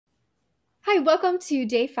Hi, welcome to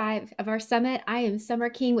day 5 of our summit. I am Summer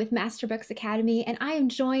King with Masterbooks Academy, and I am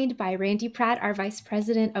joined by Randy Pratt, our Vice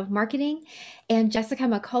President of Marketing, and Jessica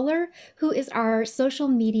McCullough, who is our Social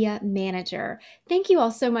Media Manager. Thank you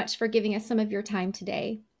all so much for giving us some of your time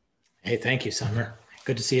today. Hey, thank you, Summer.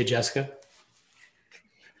 Good to see you, Jessica.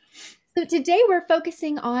 So today we're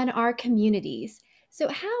focusing on our communities. So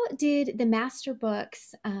how did the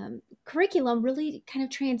Masterbooks curriculum really kind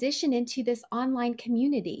of transition into this online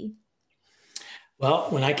community?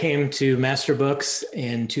 Well, when I came to Masterbooks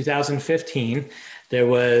in 2015, there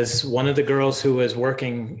was one of the girls who was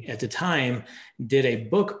working at the time did a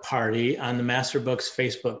book party on the Masterbooks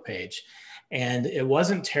Facebook page. And it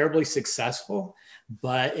wasn't terribly successful,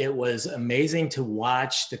 but it was amazing to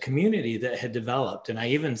watch the community that had developed. And I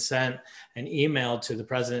even sent an email to the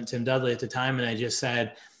president, Tim Dudley, at the time, and I just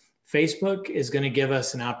said, Facebook is going to give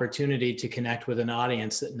us an opportunity to connect with an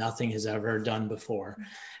audience that nothing has ever done before.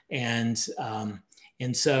 And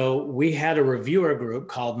and so we had a reviewer group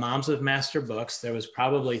called Moms of Master Books. There was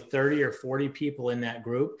probably 30 or 40 people in that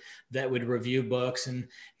group that would review books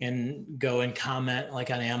and go and comment like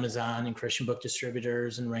on Amazon and Christian book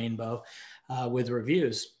distributors and Rainbow with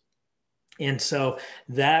reviews. And so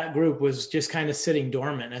that group was just kind of sitting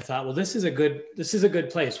dormant. I thought, well, this is a good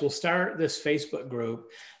place. We'll start this Facebook group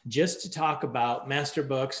just to talk about Master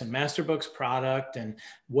Books and Master Books product and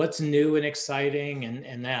what's new and exciting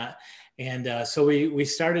and that. And so we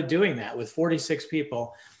started doing that with 46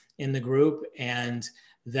 people in the group. And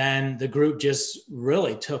then the group just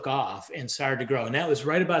really took off and started to grow. And that was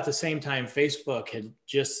right about the same time Facebook had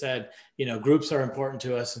just said, groups are important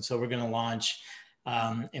to us. And so we're going to launch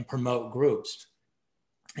and promote groups.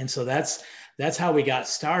 And so that's how we got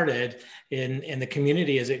started in the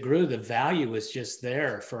community. As it grew, the value was just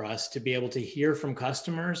there for us to be able to hear from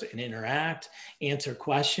customers and interact, answer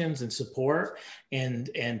questions and support, and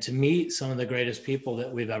to meet some of the greatest people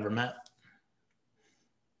that we've ever met.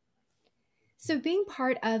 So being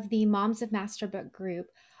part of the Moms of Masterbook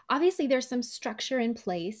group, obviously there's some structure in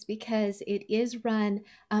place because it is run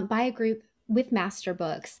by a group with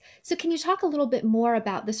Masterbooks. So can you talk a little bit more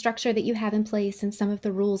about the structure that you have in place and some of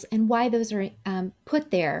the rules and why those are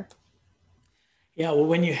put there? Yeah, well,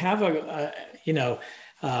 when you have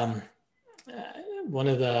um, one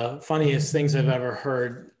of the funniest things I've ever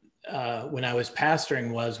heard when I was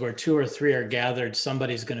pastoring was where 2 or 3 are gathered,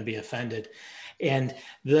 somebody's going to be offended. And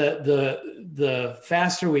the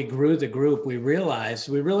faster we grew the group, we realized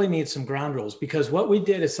we really need some ground rules, because what we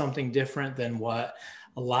did is something different than what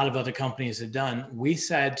a lot of other companies have done. We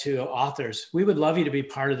said to authors, we would love you to be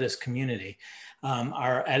part of this community.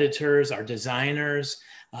 Our editors, our designers,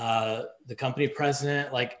 the company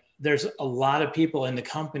president, like there's a lot of people in the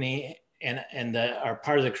company and that are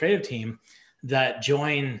part of the creative team that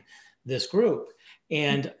join this group.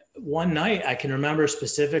 And one night I can remember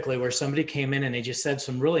specifically where somebody came in and they just said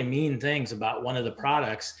some really mean things about one of the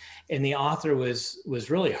products. And the author was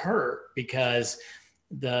really hurt because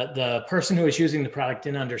the person who was using the product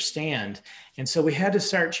didn't understand. And so we had to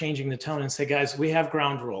start changing the tone and say, guys, we have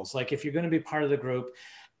ground rules. Like if you're going to be part of the group,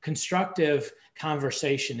 constructive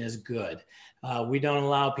conversation is good. We don't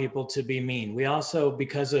allow people to be mean. We also,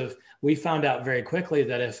 we found out very quickly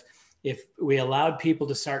that if we allowed people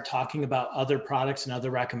to start talking about other products and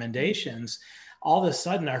other recommendations, all of a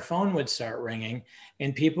sudden our phone would start ringing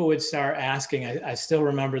and people would start asking. I still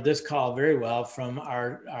remember this call very well from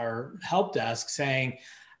our help desk saying,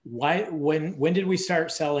 when did we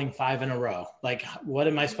start selling 5 in a row? Like, what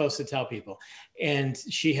am I supposed to tell people? And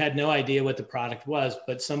she had no idea what the product was,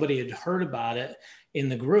 but somebody had heard about it in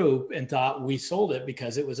the group and thought we sold it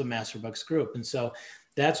because it was a Masterbooks group. And so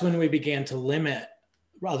that's when we began to limit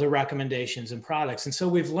other recommendations and products. And so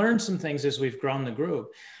we've learned some things as we've grown the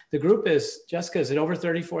group. The group is, Jessica, is it over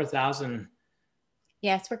 34,000?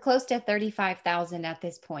 Yes, we're close to 35,000 at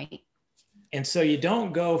this point. And so you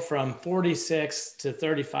don't go from 46 to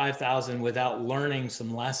 35,000 without learning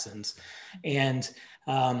some lessons. And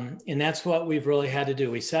that's what we've really had to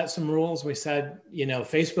do. We set some rules. We said,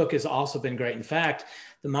 Facebook has also been great. In fact,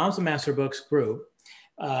 the Moms of Master Books group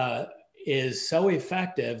is so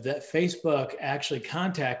effective that Facebook actually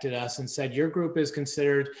contacted us and said, your group is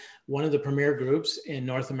considered one of the premier groups in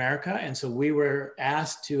North America. And so we were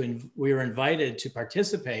invited to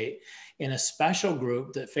participate in a special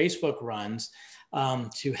group that Facebook runs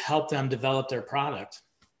to help them develop their product.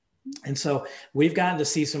 And so we've gotten to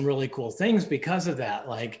see some really cool things because of that.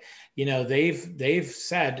 Like, they've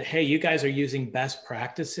said, hey, you guys are using best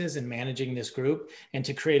practices in managing this group and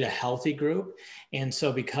to create a healthy group. And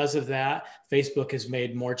so because of that, Facebook has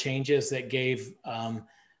made more changes that gave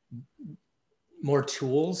more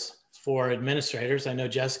tools for administrators. I know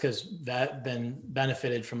Jessica's been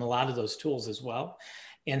benefited from a lot of those tools as well,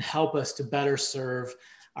 and help us to better serve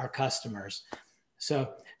our customers.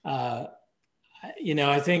 So, I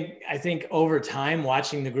think over time,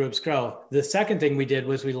 watching the groups grow. The second thing we did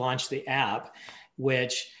was we launched the app,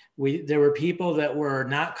 which there were people that were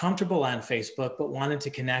not comfortable on Facebook but wanted to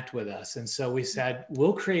connect with us, and so we said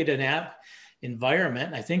we'll create an app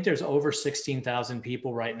environment. I think there's over 16,000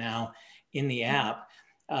 people right now in the app,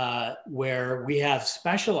 where we have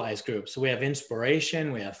specialized groups. So we have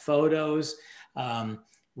inspiration, we have photos,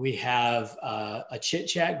 we have a chit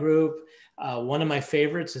chat group. One of my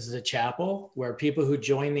favorites is the chapel, where people who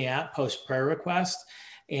join the app post prayer requests.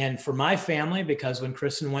 And for my family, because when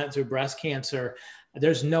Kristen went through breast cancer,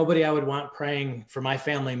 there's nobody I would want praying for my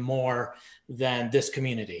family more than this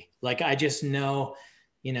community. Like, I just know,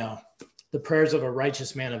 the prayers of a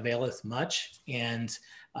righteous man availeth much. And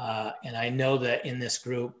I know that in this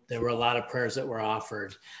group, there were a lot of prayers that were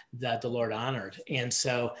offered that the Lord honored. And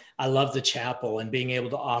so I love the chapel and being able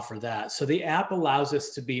to offer that. So the app allows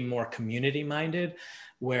us to be more community minded,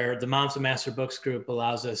 where the Moms of Master Books group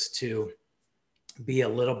allows us to be a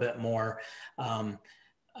little bit more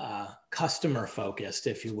customer focused,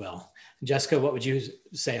 if you will. Jessica, what would you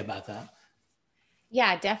say about that?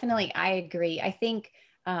 Yeah, definitely. I agree. I think,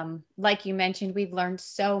 like you mentioned, we've learned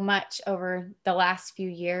so much over the last few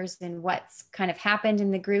years and what's kind of happened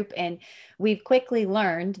in the group. And we've quickly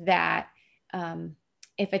learned that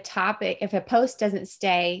if a post doesn't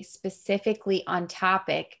stay specifically on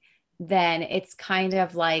topic, then it's kind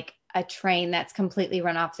of like a train that's completely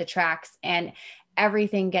run off the tracks and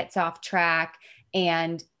everything gets off track.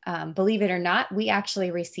 And believe it or not, we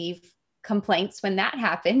actually receive complaints when that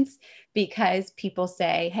happens, because people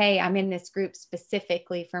say, hey, I'm in this group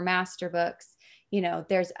specifically for master books.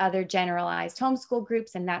 There's other generalized homeschool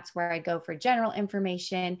groups, and that's where I go for general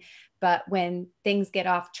information. But when things get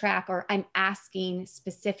off track, or I'm asking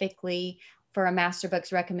specifically for a master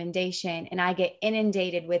books recommendation and I get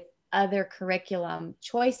inundated with other curriculum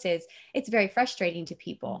choices, it's very frustrating to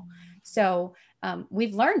people. So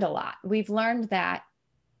we've learned a lot. We've learned that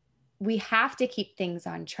we have to keep things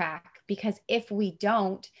on track, because if we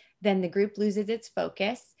don't, then the group loses its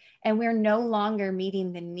focus and we're no longer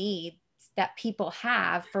meeting the needs that people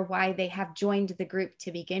have for why they have joined the group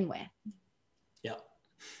to begin with. Yeah.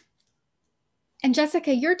 And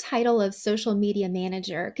Jessica, your title of social media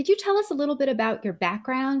manager, could you tell us a little bit about your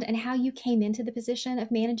background and how you came into the position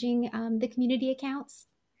of managing the community accounts?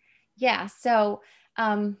 Yeah. So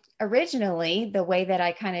originally, the way that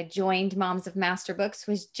I kind of joined Moms of Master Books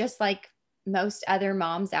was just like most other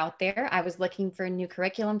moms out there. I was looking for a new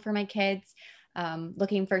curriculum for my kids,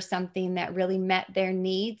 looking for something that really met their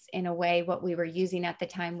needs in a way what we were using at the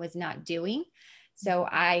time was not doing. So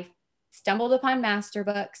I stumbled upon Master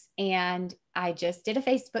Books, and I just did a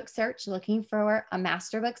Facebook search looking for a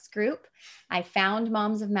Master Books group. I found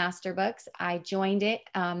Moms of Master Books. I joined it.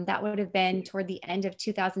 That would have been toward the end of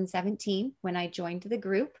 2017 when I joined the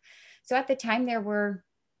group. So at the time there were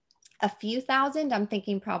a few thousand. I'm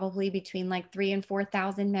thinking probably between like 3,000 and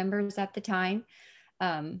 4,000 members at the time.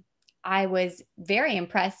 I was very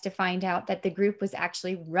impressed to find out that the group was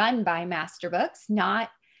actually run by Master Books, not,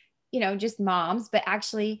 just moms, but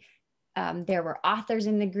actually there were authors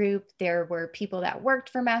in the group. There were people that worked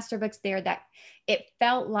for Master Books there, that it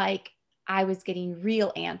felt like I was getting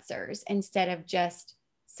real answers instead of just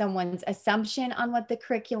someone's assumption on what the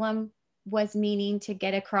curriculum was meaning to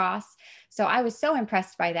get across. So I was so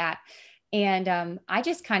impressed by that. And I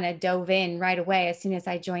just kind of dove in right away. As soon as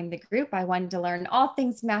I joined the group, I wanted to learn all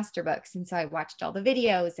things Master Books. And so I watched all the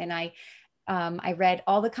videos, and I read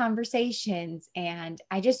all the conversations, and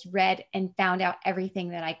I just read and found out everything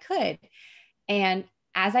that I could. And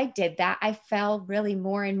as I did that, I fell really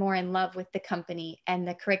more and more in love with the company and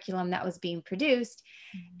the curriculum that was being produced.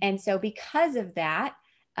 And so because of that,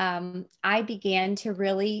 I began to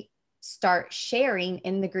really start sharing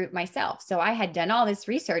in the group myself. So I had done all this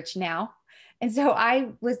research now. And so I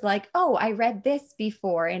was like, oh, I read this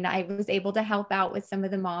before. And I was able to help out with some of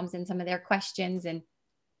the moms and some of their questions, and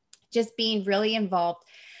just being really involved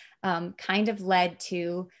kind of led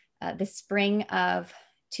to the spring of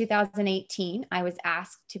 2018. I was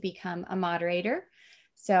asked to become a moderator.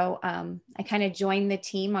 So I kind of joined the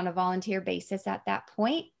team on a volunteer basis at that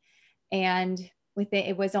point. And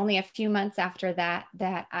it was only a few months after that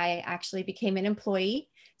I actually became an employee.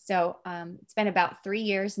 So it's been about 3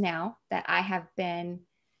 years now that I have been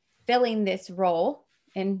filling this role.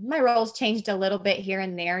 And my roles changed a little bit here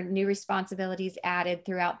and there, new responsibilities added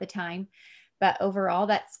throughout the time. But overall,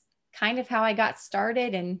 that's kind of how I got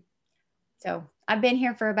started. And so I've been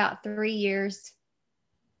here for about 3 years.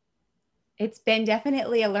 It's been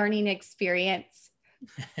definitely a learning experience.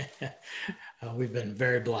 We've been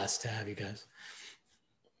very blessed to have you guys.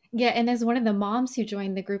 Yeah, and as one of the moms who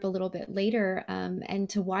joined the group a little bit later, and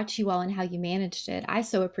to watch you all and how you managed it, I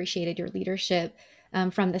so appreciated your leadership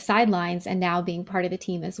from the sidelines, and now being part of the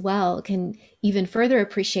team as well, can even further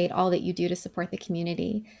appreciate all that you do to support the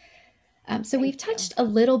community. So Thank we've you. touched a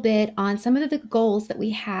little bit on some of the goals that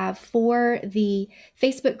we have for the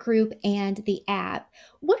Facebook group and the app.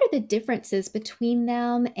 What are the differences between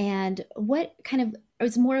them, and what kind of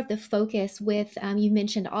is more of the focus with, you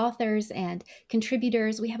mentioned authors and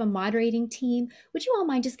contributors. We have a moderating team. Would you all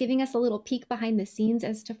mind just giving us a little peek behind the scenes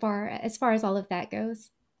as far as all of that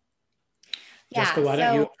goes? Jessica, Yeah. why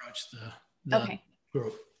don't you So, approach the okay.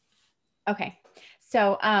 group? Okay.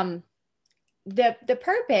 So, the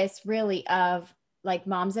purpose really of like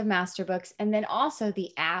Moms of Master Books, and then also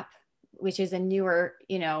the app, which is a newer,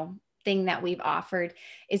 thing that we've offered,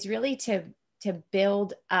 is really to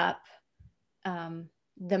build up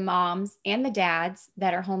the moms and the dads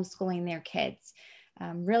that are homeschooling their kids.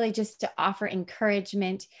 Really just to offer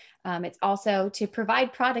encouragement. It's also to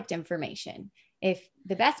provide product information. If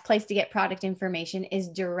the best place to get product information is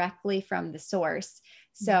directly from the source.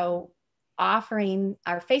 So offering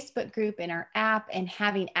our Facebook group and our app and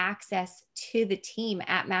having access to the team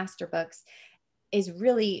at Masterbooks is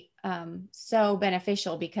really so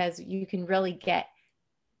beneficial, because you can really get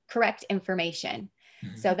correct information.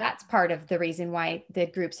 Mhm. So that's part of the reason why the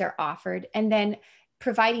groups are offered. And then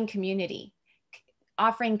providing community,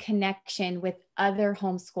 offering connection with other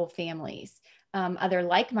homeschool families, other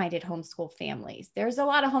like-minded homeschool families. There's a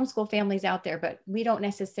lot of homeschool families out there, but we don't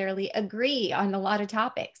necessarily agree on a lot of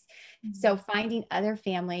topics. So finding other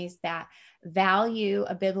families that value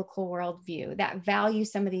a biblical worldview, that value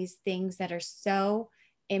some of these things that are so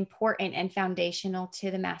important and foundational to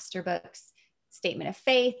the Master Books statement of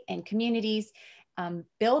faith and communities,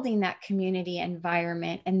 building that community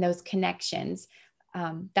environment and those connections.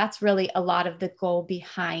 That's really a lot of the goal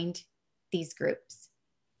behind these groups.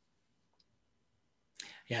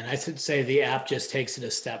 Yeah, and I should say the app just takes it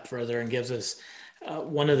a step further and gives us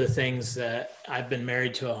one of the things that I've been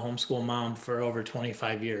married to a homeschool mom for over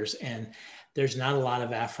 25 years, and there's not a lot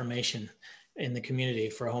of affirmation in the community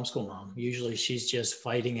for a homeschool mom. Usually she's just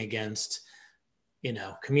fighting against,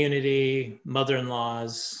 community,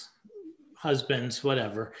 mother-in-laws, husbands,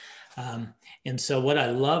 whatever. And so what I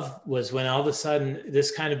love was when all of a sudden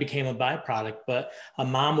this kind of became a byproduct, but a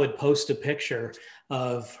mom would post a picture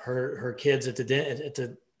of her kids at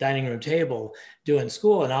the dining room table doing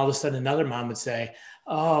school. And all of a sudden another mom would say,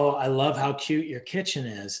 "Oh, I love how cute your kitchen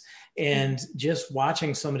is." And just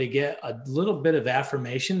watching somebody get a little bit of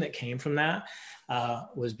affirmation that came from that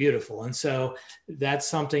was beautiful. And so that's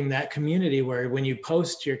something, that community where when you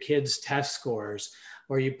post your kids' test scores,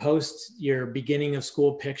 or you post your beginning of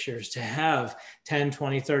school pictures, to have 10,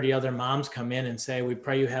 20, 30 other moms come in and say, "We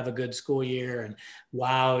pray you have a good school year," and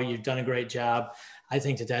 "Wow, you've done a great job." I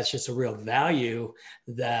think that that's just a real value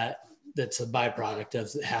that's a byproduct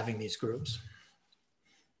of having these groups.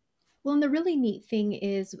 Well, and the really neat thing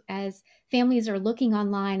is, as families are looking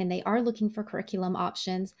online and they are looking for curriculum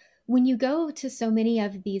options, when you go to so many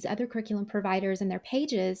of these other curriculum providers and their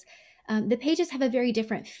pages, the pages have a very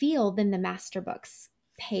different feel than the Masterbooks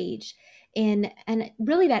page. And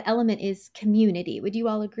really, that element is community. Would you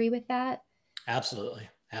all agree with that? Absolutely.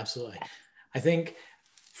 Absolutely. I think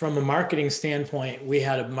from a marketing standpoint, we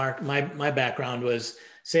had my background was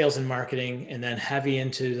sales and marketing, and then heavy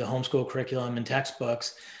into the homeschool curriculum and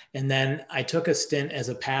textbooks. And then I took a stint as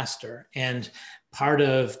a pastor, and part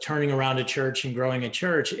of turning around a church and growing a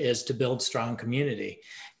church is to build strong community.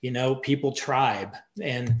 People tribe,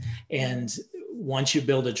 and once you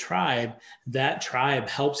build a tribe, that tribe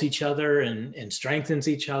helps each other and strengthens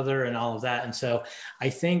each other and all of that. And so I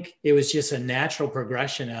think it was just a natural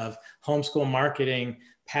progression of homeschool marketing,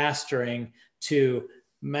 pastoring, to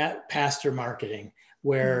pastor marketing,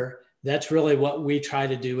 where that's really what we try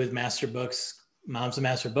to do with Master Books, Moms of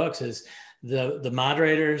Master Books, is the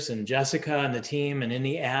moderators and Jessica and the team, and in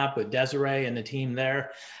the app with Desiree and the team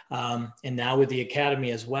there, and now with the Academy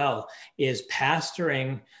as well, is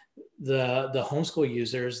pastoring the homeschool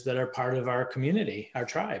users that are part of our community, our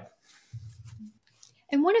tribe.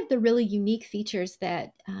 And one of the really unique features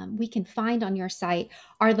that we can find on your site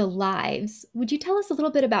are the lives. Would you tell us a little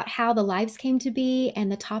bit about how the lives came to be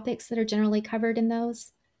and the topics that are generally covered in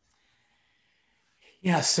those?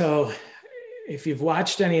 Yeah, so if you've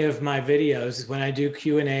watched any of my videos, when I do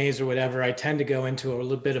Q&As or whatever, I tend to go into a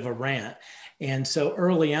little bit of a rant. And so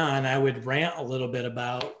early on, I would rant a little bit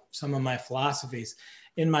about some of my philosophies.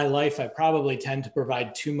 In my life, I probably tend to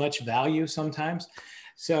provide too much value sometimes.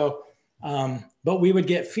 So But we would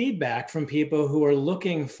get feedback from people who were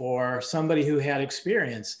looking for somebody who had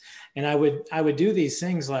experience. And I would do these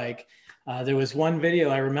things like, there was one video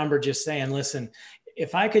I remember just saying, listen,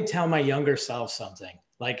 if I could tell my younger self something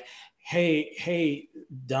like, hey,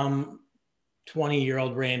 dumb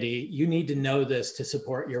 20-year-old Randy, you need to know this to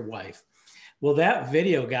support your wife. Well, that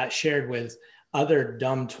video got shared with other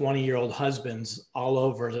dumb 20-year-old husbands all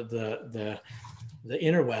over the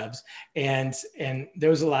interwebs, and there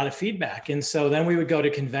was a lot of feedback. And so then we would go to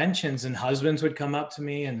conventions, and husbands would come up to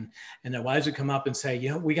me, and their wives would come up and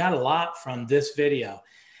say, we got a lot from this video.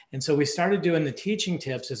 And so we started doing the teaching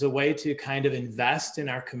tips as a way to kind of invest in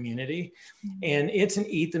our community. And it's an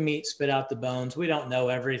eat the meat, spit out the bones. We don't know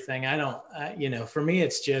everything. I don't, for me,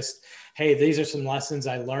 it's just, hey, these are some lessons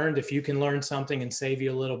I learned. If you can learn something and save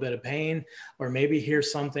you a little bit of pain, or maybe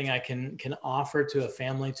here's something I can offer to a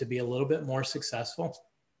family to be a little bit more successful,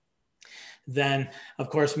 then of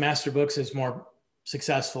course, Masterbooks is more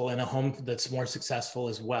successful in a home that's more successful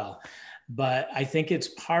as well. But I think it's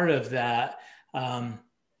part of that,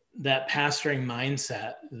 that pastoring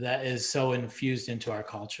mindset that is so infused into our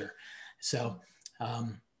culture. So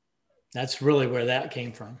that's really where that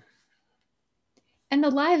came from. And the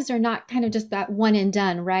lives are not kind of just that one and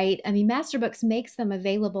done, right? I mean, Masterbooks makes them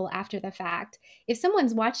available after the fact. If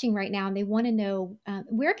someone's watching right now and they want to know,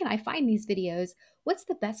 where can I find these videos? What's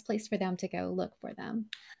the best place for them to go look for them?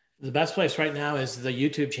 The best place right now is the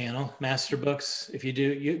YouTube channel, Masterbooks. If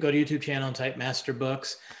you go to YouTube channel and type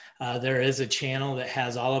Masterbooks, there is a channel that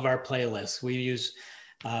has all of our playlists. We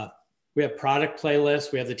have product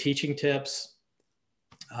playlists. We have the teaching tips.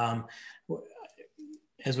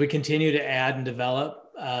 As we continue to add and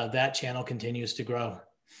develop, that channel continues to grow.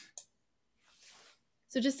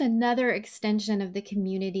 So just another extension of the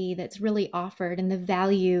community that's really offered, and the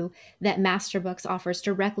value that Masterbooks offers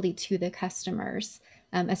directly to the customers,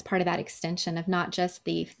 as part of that extension of not just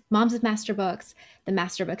the Moms of Masterbooks, the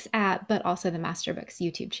Masterbooks app, but also the Masterbooks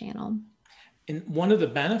YouTube channel. And one of the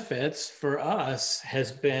benefits for us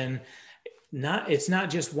has been it's not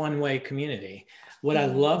just one-way community. What I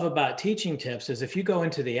love about teaching tips is if you go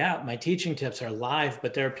into the app, my teaching tips are live,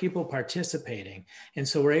 but there are people participating. And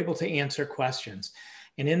so we're able to answer questions.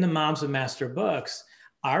 And in the Moms of Masterbooks,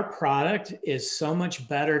 our product is so much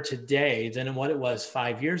better today than what it was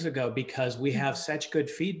 5 years ago because we have such good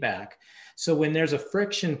feedback. So when there's a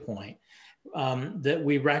friction point that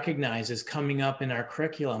we recognize is coming up in our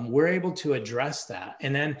curriculum, we're able to address that.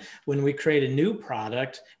 And then when we create a new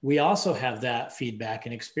product, we also have that feedback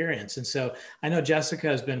and experience. And so I know Jessica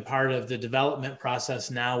has been part of the development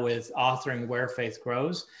process now with authoring Where Faith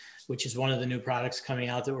Grows, which is one of the new products coming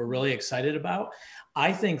out that we're really excited about.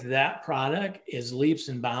 I think that product is leaps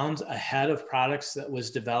and bounds ahead of products that was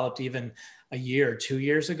developed even a year or 2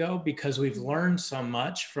 years ago, because we've learned so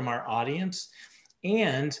much from our audience.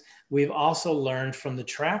 And we've also learned from the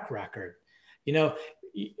track record.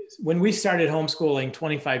 When we started homeschooling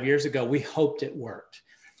 25 years ago, we hoped it worked.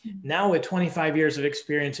 Now with 25 years of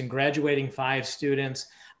experience and graduating 5 students,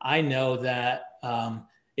 I know that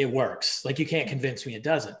it works. Like, you can't convince me it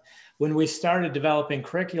doesn't. When we started developing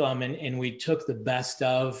curriculum and we took the best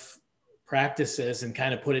of practices and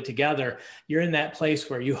kind of put it together, you're in that place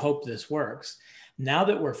where you hope this works. Now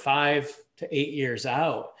that we're 5 to 8 years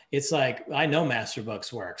out, it's like, I know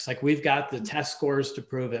Masterbooks works. Like, we've got the test scores to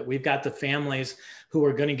prove it. We've got the families who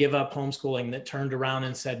are going to give up homeschooling that turned around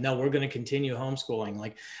and said, no, we're going to continue homeschooling.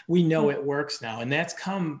 Like, we know it works now. And that's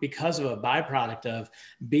come because of a byproduct of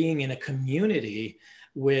being in a community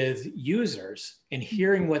with users and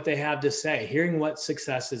hearing what they have to say, hearing what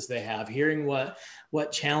successes they have, hearing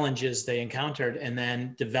what challenges they encountered, and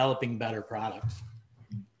then developing better products.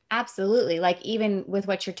 Absolutely. Like, even with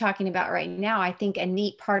what you're talking about right now, I think a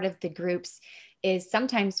neat part of the groups is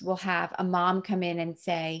sometimes we'll have a mom come in and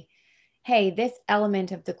say, hey, this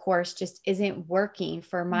element of the course just isn't working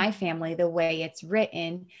for my family the way it's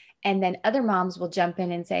written. And then other moms will jump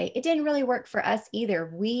in and say, it didn't really work for us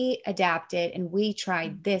either. We adapted and we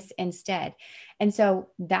tried this instead. And so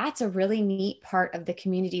that's a really neat part of the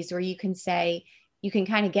communities where you can say, you can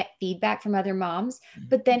kind of get feedback from other moms,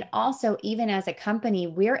 but then also, even as a company,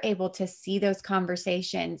 we're able to see those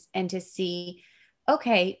conversations and to see,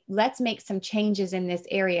 okay, let's make some changes in this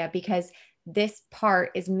area because this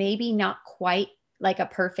part is maybe not quite like a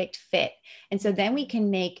perfect fit. And so then we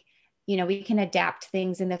can make, we can adapt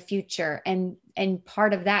things in the future. And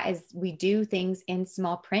part of that is we do things in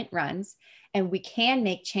small print runs, and we can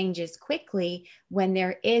make changes quickly when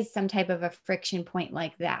there is some type of a friction point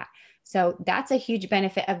like that. So that's a huge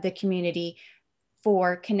benefit of the community.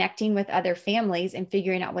 for connecting with other families and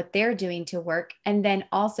figuring out what they're doing to work. And then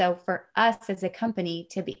also for us as a company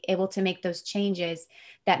to be able to make those changes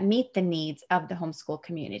that meet the needs of the homeschool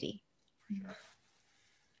community.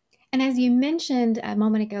 And as you mentioned a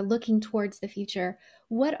moment ago, looking towards the future,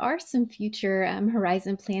 what are some future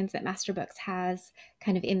horizon plans that Masterbooks has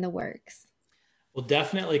kind of in the works? Well,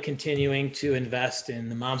 definitely continuing to invest in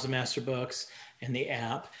the Moms of Master Books and the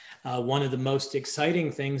app. One of the most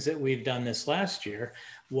exciting things that we've done this last year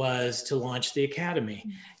was to launch the Academy.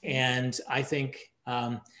 And I think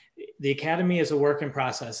the Academy is a work in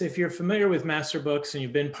process. If you're familiar with Master Books and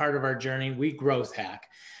you've been part of our journey, we growth hack.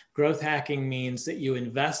 Growth hacking means that you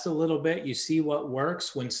invest a little bit, you see what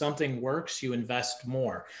works. When something works, you invest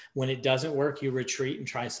more. When it doesn't work, you retreat and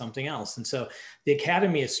try something else. And so the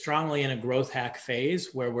Academy is strongly in a growth hack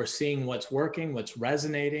phase where we're seeing what's working, what's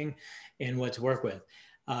resonating, and what to work with.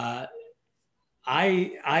 I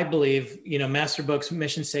believe, Master Books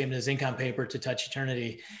mission statement is ink on paper to touch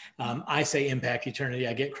eternity. I say impact eternity.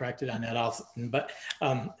 I get corrected on that often, but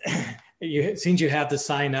it seems you have the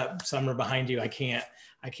sign up somewhere behind you. I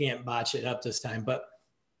can't botch it up this time, but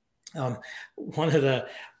one of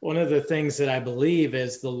the things that I believe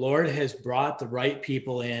is the Lord has brought the right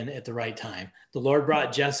people in at the right time. The Lord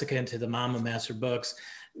brought Jessica into the Mom of Master Books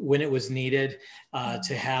when it was needed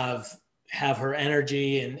to have her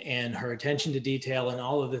energy and her attention to detail and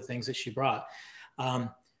all of the things that she brought.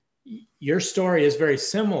 Your story is very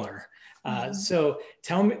similar. So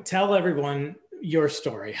tell everyone your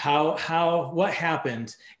story. What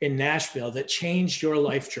happened in Nashville that changed your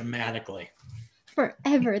life dramatically?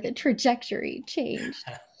 Forever, the trajectory changed.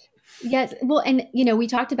 Yes. Well, and we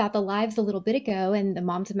talked about the lives a little bit ago and the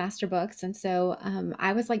moms of master books. And so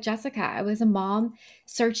I was like Jessica, I was a mom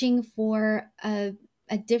searching for a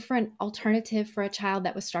different alternative for a child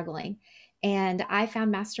that was struggling. And I found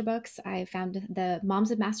master books. I found the moms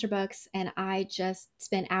of master books, and I just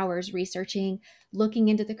spent hours researching, looking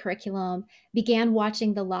into the curriculum, began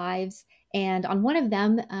watching the lives. And on one of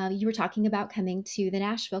them, you were talking about coming to the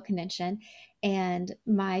Nashville convention, and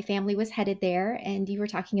my family was headed there. And you were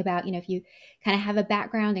talking about, if you kind of have a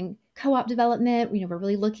background in co-op development, we're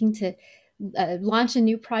really looking to launch a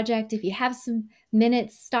new project. If you have some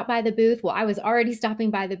minutes, stop by the booth. Well, I was already stopping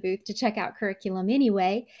by the booth to check out curriculum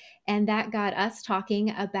anyway. And that got us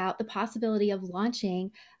talking about the possibility of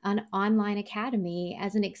launching an online academy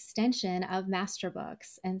as an extension of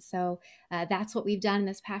Masterbooks. And so that's what we've done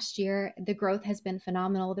this past year. The growth has been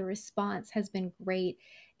phenomenal. The response has been great.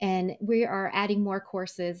 And we are adding more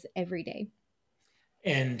courses every day.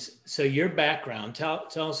 And so your background, tell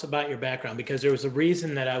us about your background, because there was a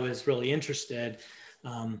reason that I was really interested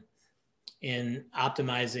in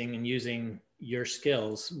optimizing and using your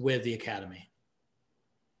skills with the Academy.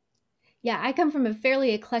 Yeah, I come from a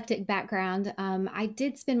fairly eclectic background. I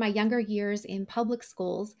did spend my younger years in public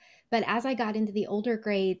schools, but as I got into the older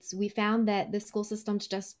grades, we found that the school systems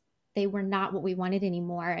they were not what we wanted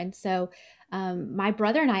anymore. And so my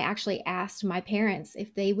brother and I actually asked my parents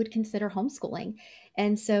if they would consider homeschooling.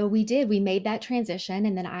 And so we did. We made that transition.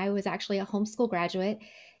 And then I was actually a homeschool graduate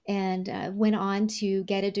and went on to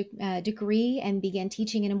get a degree and began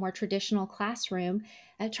teaching in a more traditional classroom,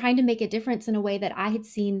 trying to make a difference in a way that I had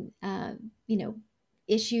seen,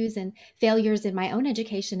 issues and failures in my own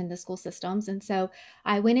education in the school systems. And so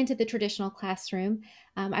I went into the traditional classroom.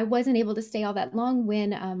 I wasn't able to stay all that long when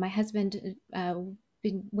my husband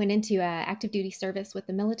went into active duty service with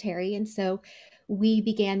the military. And so we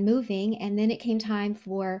began moving, and then it came time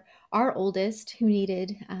for our oldest who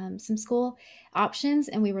needed some school options.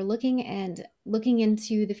 And we were looking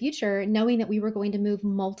into the future, knowing that we were going to move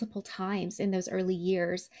multiple times in those early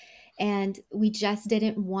years. And we just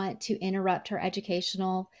didn't want to interrupt her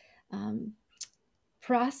educational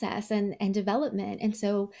process and development. And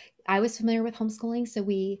so I was familiar with homeschooling. So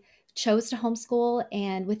we chose to homeschool.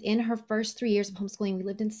 And within her first 3 years of homeschooling, we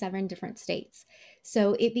lived in 7 different states.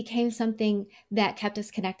 So it became something that kept us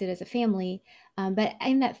connected as a family. But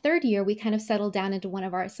in that 3rd year, we kind of settled down into one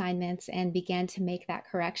of our assignments and began to make that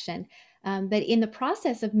correction. But in the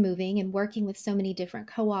process of moving and working with so many different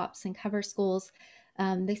co-ops and cover schools,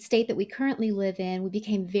 the state that we currently live in, we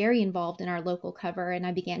became very involved in our local cover, and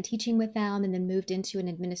I began teaching with them and then moved into an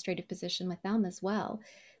administrative position with them as well.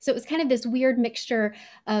 So it was kind of this weird mixture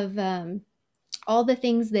of all the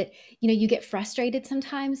things that, you get frustrated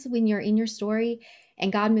sometimes when you're in your story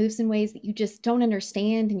and God moves in ways that you just don't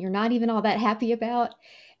understand and you're not even all that happy about.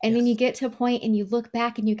 And then you get to a point and you look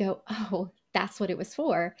back and you go, oh, that's what it was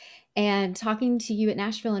for. And talking to you at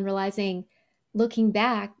Nashville and realizing, looking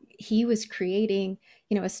back, he was creating,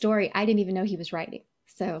 a story I didn't even know he was writing.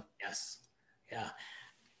 So yes, yeah.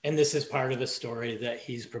 And this is part of the story that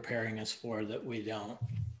he's preparing us for that we don't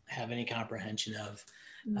have any comprehension of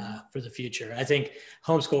for the future. I think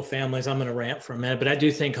homeschool families, I'm going to rant for a minute, but I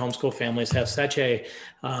do think homeschool families have such a,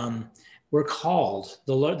 we're called,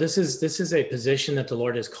 the Lord, this is a position that the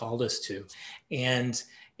Lord has called us to. And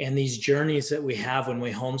these journeys that we have when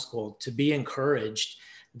we homeschool, to be encouraged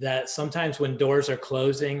that sometimes when doors are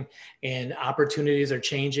closing and opportunities are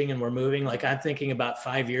changing and we're moving, like I'm thinking about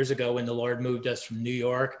 5 years ago when the Lord moved us from New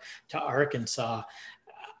York to Arkansas,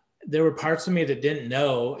 there were parts of me that didn't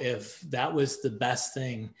know if that was the best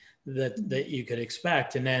thing that you could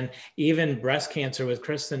expect. And then even breast cancer with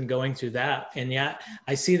Kristen going through that. And yet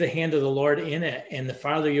I see the hand of the Lord in it. And the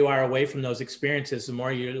farther you are away from those experiences, the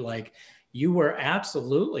more you're like, you were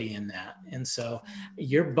absolutely in that. And so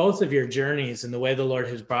both of your journeys and the way the Lord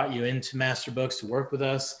has brought you into Masterbooks to work with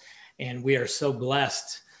us. And we are so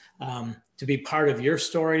blessed to be part of your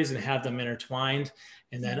stories and have them intertwined.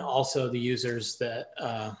 And then also the users that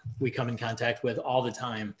we come in contact with all the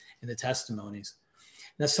time in the testimonies.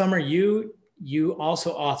 Now, Summer, you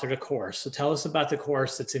also authored a course. So tell us about the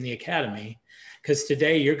course that's in the Academy, because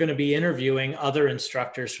today you're going to be interviewing other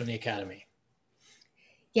instructors from the Academy.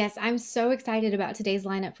 Yes, I'm so excited about today's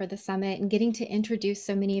lineup for the summit and getting to introduce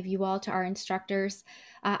so many of you all to our instructors.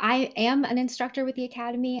 I am an instructor with the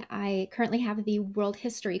Academy. I currently have the World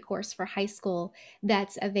History course for high school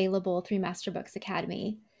that's available through Masterbooks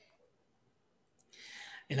Academy.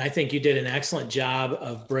 And I think you did an excellent job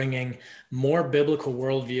of bringing more biblical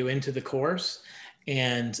worldview into the course.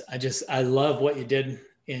 And I love what you did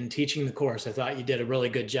in teaching the course. I thought you did a really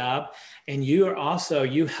good job. And you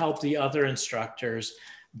helped the other instructors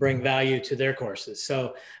bring value to their courses.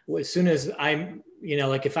 So as soon as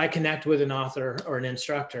like if I connect with an author or an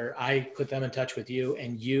instructor, I put them in touch with you,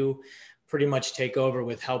 and you pretty much take over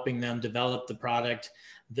with helping them develop the product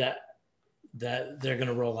that they're going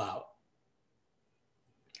to roll out.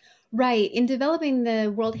 Right. In developing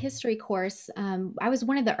the World History course, I was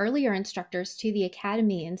one of the earlier instructors to the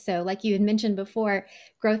Academy. And so, like you had mentioned before,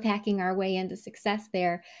 growth hacking our way into success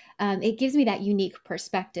there, it gives me that unique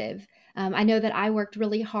perspective. I know that I worked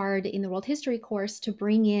really hard in the World History course to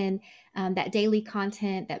bring in that daily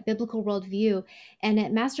content, that biblical worldview. And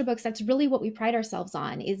at Masterbooks, that's really what we pride ourselves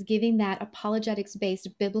on, is giving that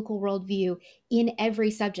apologetics-based biblical worldview in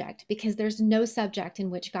every subject, because there's no subject in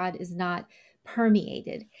which God is not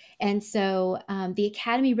permeated. And so the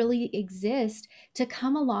Academy really exists to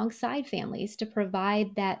come alongside families to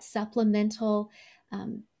provide that supplemental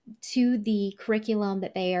to the curriculum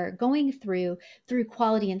that they are going through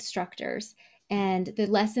quality instructors. And the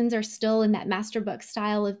lessons are still in that masterbook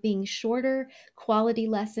style of being shorter, quality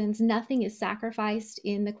lessons. Nothing is sacrificed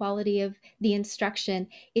in the quality of the instruction.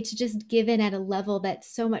 It's just given at a level that's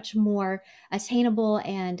so much more attainable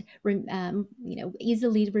and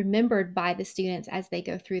easily remembered by the students as they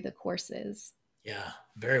go through the courses. Yeah,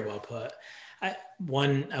 very well put. I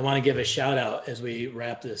want to give a shout out as we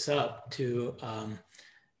wrap this up to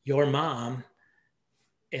your mom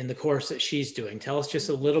and the course that she's doing. Tell us just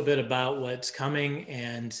a little bit about what's coming,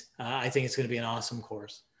 and I think it's going to be an awesome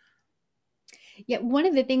course. Yeah, one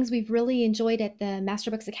of the things we've really enjoyed at the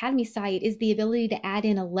Masterbooks Academy site is the ability to add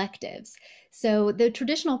in electives. So the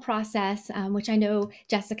traditional process, which I know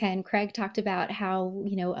Jessica and Craig talked about, how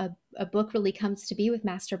a book really comes to be with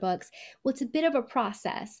Masterbooks. Well, it's a bit of a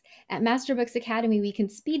process. At Masterbooks Academy, we can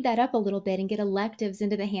speed that up a little bit and get electives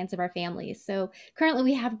into the hands of our families. So currently,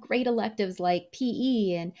 we have great electives like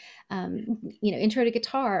PE and Intro to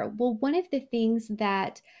Guitar. Well, one of the things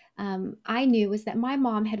that I knew was that my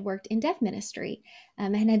mom had worked in deaf ministry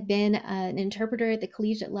and had been an interpreter at the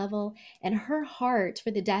collegiate level, and her heart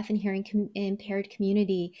for the deaf and hearing impaired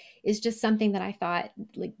community is just something that I thought,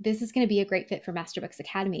 like, this is going to be a great fit for Masterbooks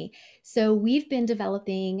Academy. So we've been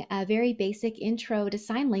developing a very basic intro to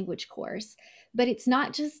sign language course, but it's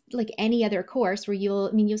not just like any other course where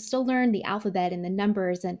you'll still learn the alphabet and the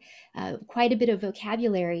numbers and quite a bit of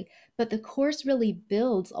vocabulary, but the course really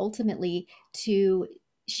builds ultimately to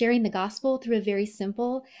sharing the gospel through a very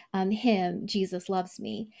simple hymn, Jesus Loves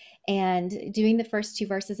Me, and doing the first two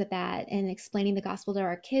verses of that and explaining the gospel to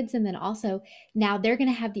our kids. And then also now they're going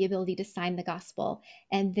to have the ability to sign the gospel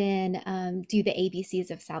and then do the ABCs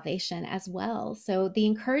of salvation as well. So the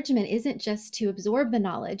encouragement isn't just to absorb the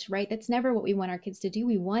knowledge, right? That's never what we want our kids to do.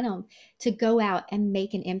 We want them to go out and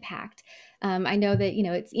make an impact. I know that,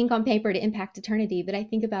 it's ink on paper to impact eternity, but I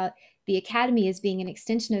think about the Academy as being an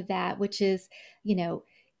extension of that, which is,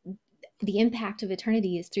 the impact of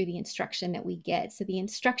eternity is through the instruction that we get. So the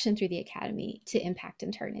instruction through the Academy to impact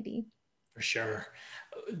eternity. For sure.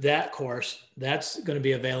 that course, that's going to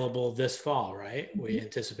be available this fall, right? We Mhm.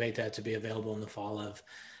 anticipate that to be available in the fall of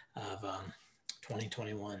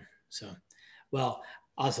 2021. So, well,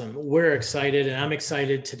 awesome. We're excited, and I'm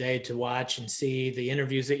excited today to watch and see the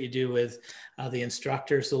interviews that you do with the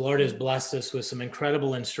instructors. The Lord has blessed us with some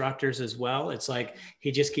incredible instructors as well. It's like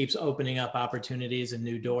He just keeps opening up opportunities and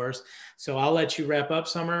new doors. So I'll let you wrap up,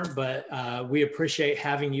 Summer, but we appreciate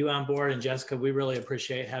having you on board. And Jessica, we really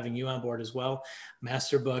appreciate having you on board as well.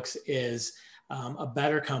 Masterbooks is a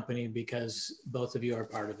better company because both of you are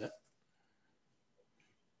part of it.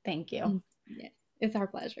 Thank you. Yes, it's our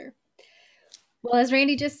pleasure. Well, as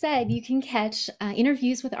Randy just said, you can catch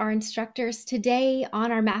interviews with our instructors today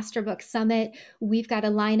on our Masterbook Summit. We've got a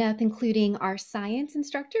lineup including our science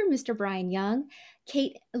instructor, Mr. Brian Young,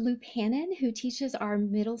 Kate Lupanen, who teaches our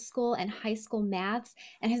middle school and high school maths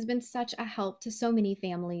and has been such a help to so many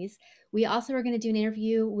families. We also are going to do an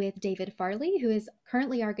interview with David Farley, who is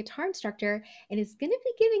currently our guitar instructor and is going to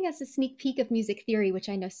be giving us a sneak peek of music theory, which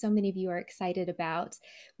I know so many of you are excited about.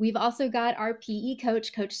 We've also got our PE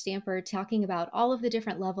coach, Coach Stamper, talking about all of the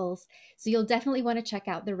different levels. So you'll definitely want to check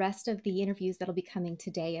out the rest of the interviews that'll be coming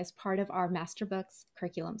today as part of our Masterbooks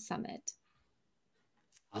Curriculum Summit.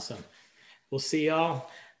 Awesome. We'll see y'all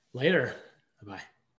later. Bye-bye.